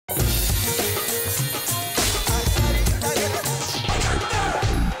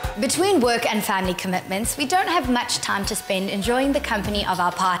Between work and family commitments, we don't have much time to spend enjoying the company of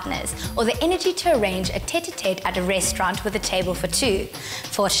our partners or the energy to arrange a tete-a-tete at a restaurant with a table for two.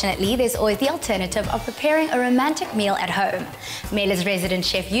 Fortunately, there's always the alternative of preparing a romantic meal at home. Mela's resident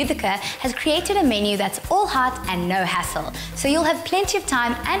chef Yudhika has created a menu that's all heart and no hassle, so you'll have plenty of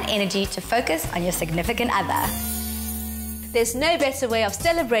time and energy to focus on your significant other. There's no better way of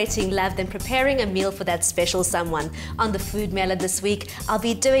celebrating love than preparing a meal for that special someone. On the Food Mela this week, I'll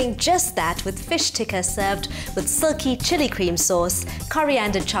be doing just that with fish tikka served with silky chili cream sauce,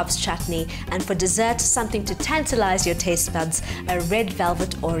 coriander chops chutney, and for dessert, something to tantalize your taste buds, a red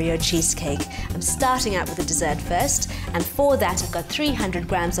velvet Oreo cheesecake. I'm starting out with the dessert first, and for that I've got 300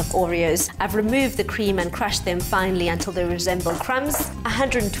 grams of Oreos. I've removed the cream and crushed them finely until they resemble crumbs.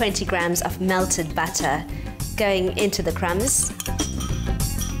 120 grams of melted butter going into the crumbs,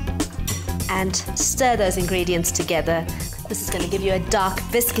 and stir those ingredients together. This is going to give you a dark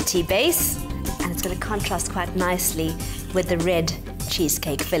biscuity base, and it's going to contrast quite nicely with the red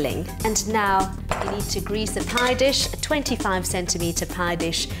cheesecake filling. And now you need to grease a pie dish, a 25 centimeter pie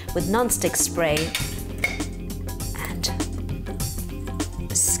dish with non-stick spray, and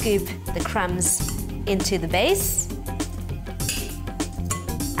scoop the crumbs into the base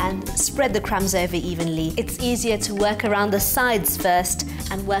and spread the crumbs over evenly. It's easier to work around the sides first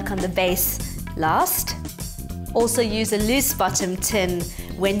and work on the base last. Also use a loose bottom tin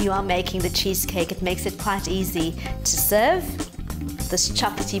when you are making the cheesecake. It makes it quite easy to serve. This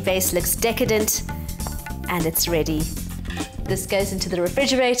chocolatey base looks decadent and it's ready. This goes into the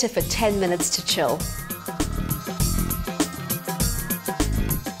refrigerator for 10 minutes to chill.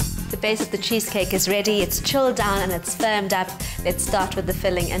 The base of the cheesecake is ready, it's chilled down and it's firmed up. Let's start with the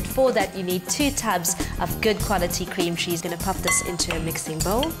filling, and for that you need 2 tubs of good quality cream cheese. Going to pop this into a mixing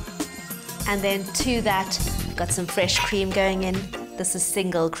bowl, and then to that I've got some fresh cream going in. This is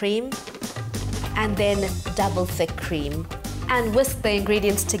single cream, and then double thick cream, and whisk the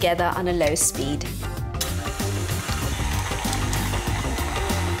ingredients together on a low speed.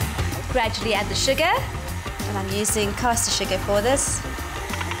 Gradually add the sugar, and I'm using caster sugar for this.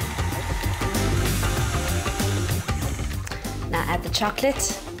 Now add the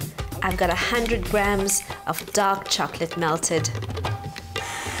chocolate. I've got 100 grams of dark chocolate melted.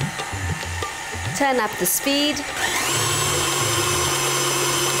 Turn up the speed.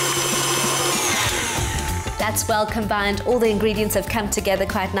 That's well combined. All the ingredients have come together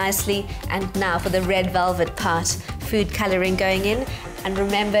quite nicely. And now for the red velvet part, food coloring going in. And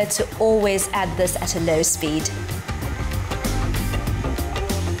remember to always add this at a low speed.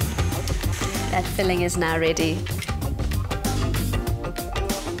 That filling is now ready.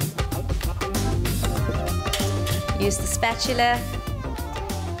 Use the spatula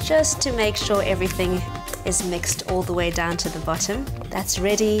just to make sure everything is mixed all the way down to the bottom. That's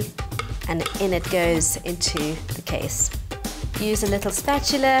ready, and in it goes into the case. Use a little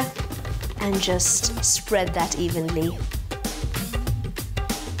spatula and just spread that evenly.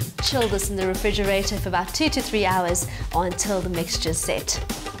 Chill this in the refrigerator for about 2 to 3 hours or until the mixture's set.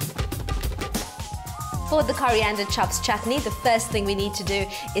 For the coriander chops chutney, the first thing we need to do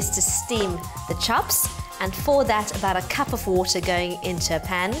is to steam the chops. And for that, about a cup of water going into a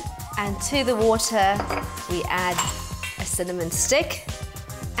pan. And to the water, we add a cinnamon stick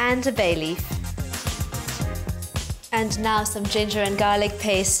and a bay leaf. And now some ginger and garlic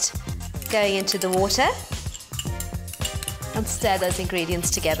paste going into the water. And stir those ingredients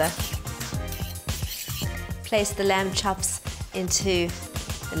together. Place the lamb chops into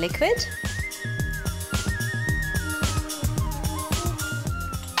the liquid.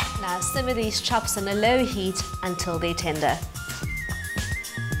 Now simmer these chops on a low heat until they're tender.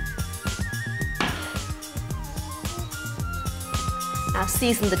 Now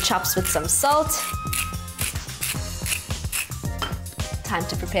season the chops with some salt. Time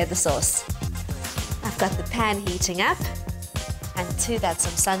to prepare the sauce. I've got the pan heating up, and to that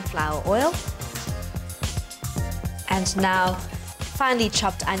some sunflower oil. And now finely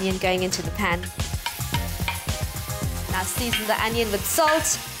chopped onion going into the pan. Now season the onion with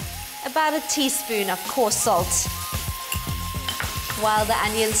salt. About a teaspoon of coarse salt. While the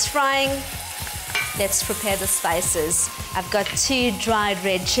onion's frying, let's prepare the spices. I've got 2 dried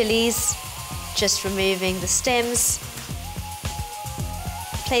red chilies, just removing the stems.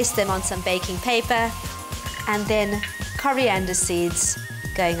 Place them on some baking paper, and then coriander seeds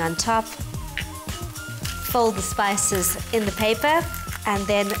going on top. Fold the spices in the paper, and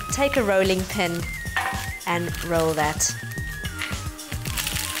then take a rolling pin and roll that.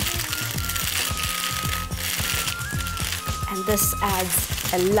 And this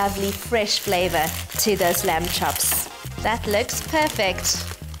adds a lovely fresh flavour to those lamb chops. That looks perfect.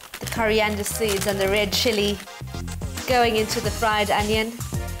 coriander seeds and the red chili going into the fried onion.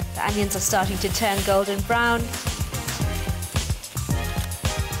 The onions are starting to turn golden brown.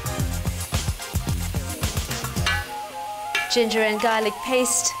 Ginger and garlic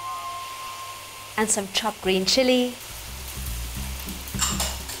paste and some chopped green chili.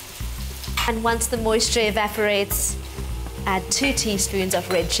 And once the moisture evaporates, add 2 teaspoons of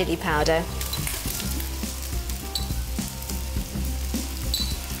red chili powder.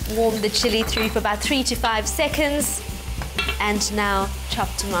 Warm the chili through for about 3 to 5 seconds. And now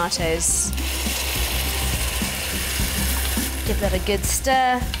chopped tomatoes. Give that a good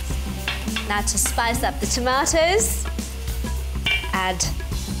stir. Now to spice up the tomatoes, add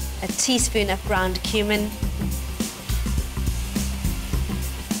a teaspoon of ground cumin,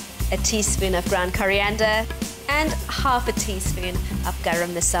 a teaspoon of ground coriander, and half a teaspoon of garam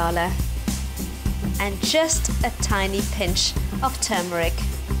masala, and just a tiny pinch of turmeric.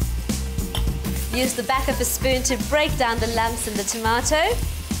 Use the back of a spoon to break down the lumps in the tomato,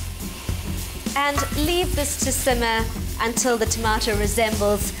 and leave this to simmer until the tomato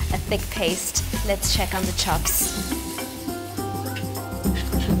resembles a thick paste. Let's check on the chops.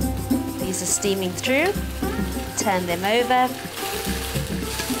 These are steaming through. Turn them over.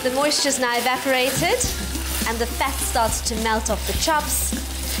 The moisture is now evaporated and the fat starts to melt off the chops.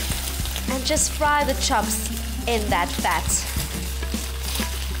 And just fry the chops in that fat.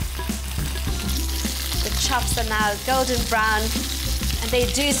 The chops are now golden brown and they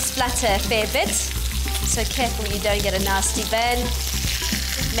do splutter a fair bit, so careful you don't get a nasty burn.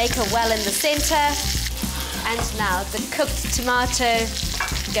 Make a well in the center, and now the cooked tomato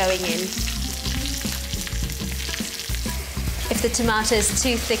going in. If the tomato is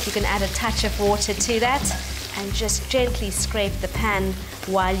too thick, you can add a touch of water to that and just gently scrape the pan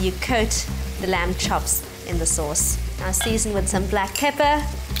while you coat the lamb chops in the sauce. Now season with some black pepper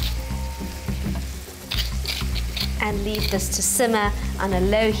and leave this to simmer on a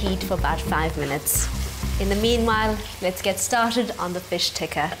low heat for about 5 minutes. In the meanwhile, let's get started on the fish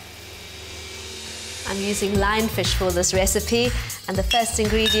tikka. I'm using lionfish for this recipe, and the first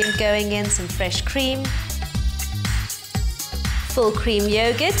ingredient going in, some fresh cream, full cream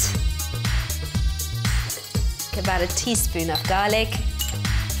yogurt, about a teaspoon of garlic,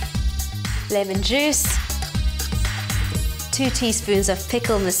 lemon juice, 2 teaspoons of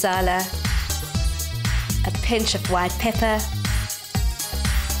pickle masala, a pinch of white pepper,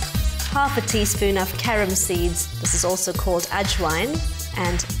 half a teaspoon of carom seeds, this is also called ajwain,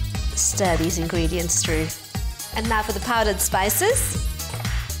 and stir these ingredients through. And now for the powdered spices.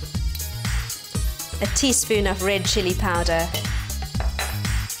 A teaspoon of red chili powder,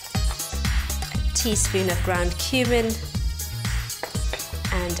 a teaspoon of ground cumin,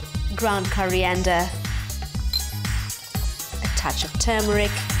 and ground coriander, a touch of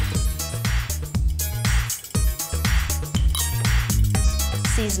turmeric,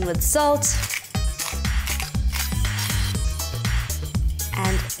 season with salt,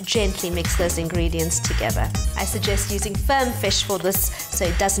 and gently mix those ingredients together. I suggest using firm fish for this so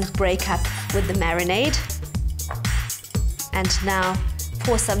it doesn't break up with the marinade. And now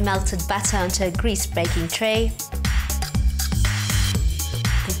pour some melted butter onto a greased baking tray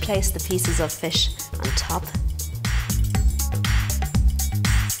and place the pieces of fish on top.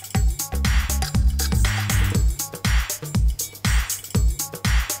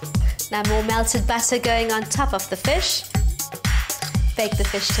 Now more melted butter going on top of the fish. Bake the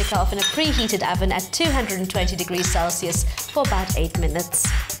fish tikka off in a preheated oven at 220 degrees Celsius for about 8 minutes.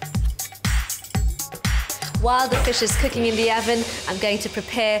 While the fish is cooking in the oven, I'm going to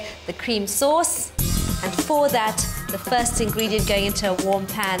prepare the cream sauce. And for that, the first ingredient going into a warm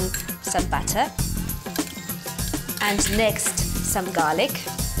pan, some butter. And next, some garlic.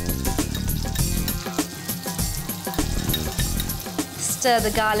 Stir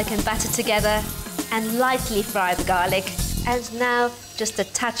the garlic and butter together and lightly fry the garlic. And now just a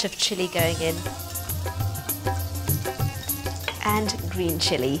touch of chili going in. And green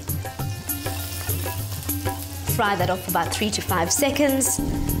chili. Fry that off for about 3 to 5 seconds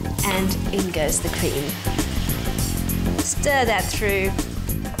and in goes the cream. Stir that through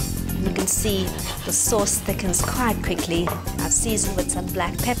and you can see the sauce thickens quite quickly. I've seasoned with some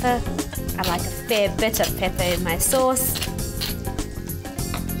black pepper. I like a fair bit of pepper in my sauce.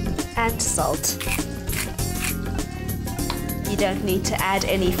 And salt. You don't need to add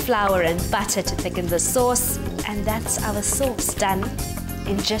any flour and butter to thicken the sauce, and that's our sauce done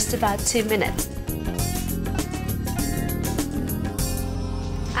in just about 2 minutes.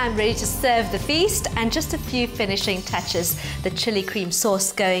 I'm ready to serve the feast, and just a few finishing touches. The chili cream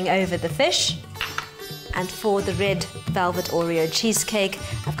sauce going over the fish. And for the red velvet Oreo cheesecake,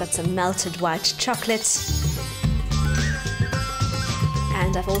 I've got some melted white chocolate.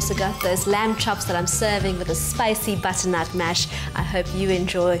 And I've also got those lamb chops that I'm serving with a spicy butternut mash. I hope you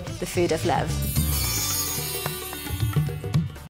enjoy the food of love.